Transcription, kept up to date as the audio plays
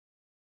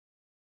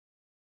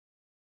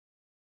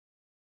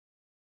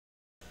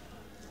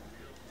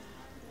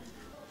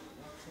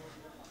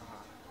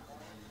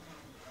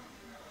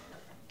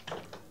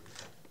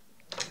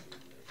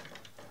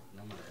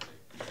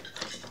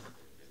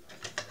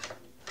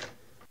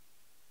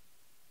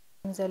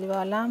mzaliwa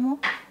wa Lamu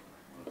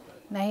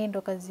na hii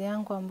ndo kazi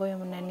yangu ambayo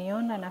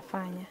mnaniona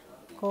nafanya.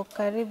 Kwa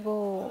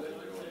karibu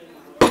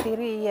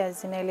 3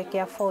 years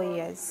inaelekea 4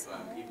 years.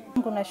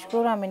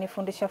 Nashukuru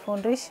amenifundisha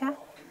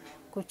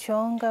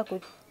kuchonga,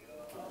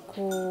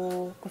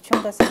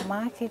 kuchonga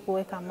samaki,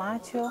 kuweka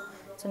macho.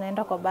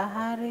 Tunaenda kwa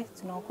bahari,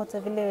 tunaokota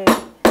vile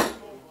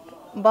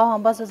mbao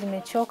ambazo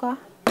zimechoka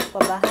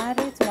kwa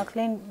bahari, tuna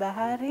clean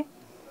bahari.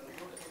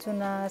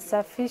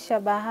 Tunasafisha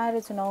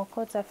bahari,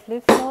 tunaokota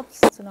flip-flops,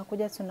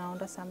 tunakuja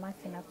tunaonda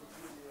samaki na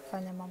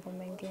kufanya mambo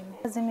mengine.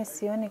 Mimi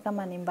sioni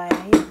kama ni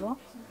mbaya hivyo,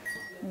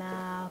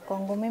 na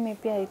kwangu mimi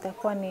pia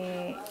itakuwa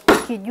ni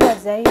kijua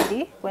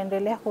zaidi,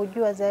 kuendelea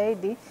kujua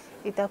zaidi,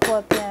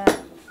 itakuwa pia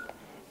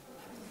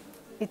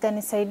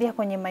itanisaidia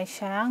kwenye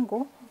maisha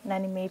yangu, na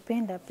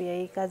nimeipenda pia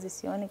hii kazi.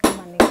 Sioni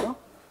kama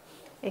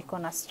iko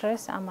na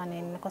stress ama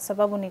nini, kwa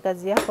sababu ni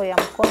kazi yako ya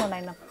mkono na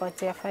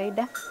inakupatia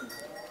faida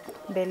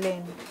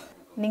mbeleni.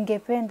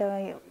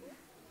 Ningependa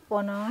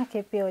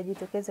wanawake pia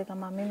wajitokeze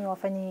kama mimi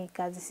wafanye hii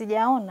kazi.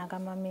 Sijaona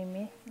kama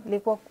mimi,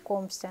 nilikuwa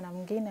kwa msichana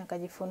mwingine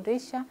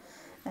akajifundisha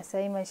na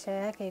sasa maisha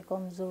yake iko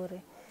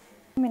mzuri.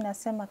 Mimi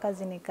nasema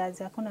kazi ni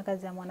kazi, hakuna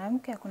kazi ya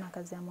mwanamke, hakuna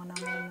kazi ya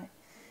mwanamume.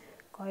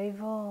 Kwa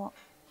hivyo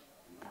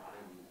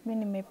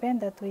mimi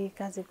nimependa tu hii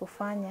kazi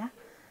kufanya.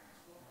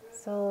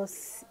 So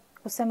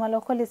kusema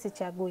lokoli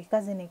sichagui,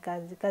 kazi ni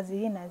kazi. Kazi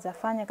hii naweza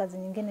fanya, kazi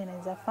nyingine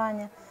naweza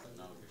fanya.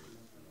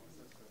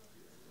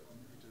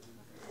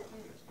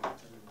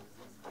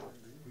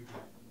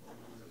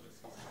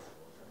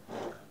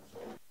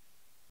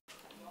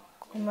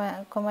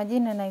 Kwa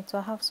majina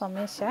naitwa Hafswa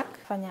Meshack,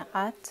 fanya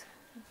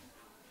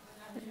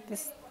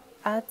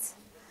art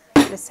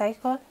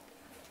recycle,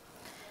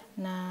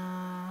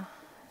 na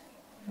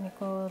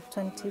niko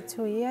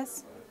 22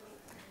 years.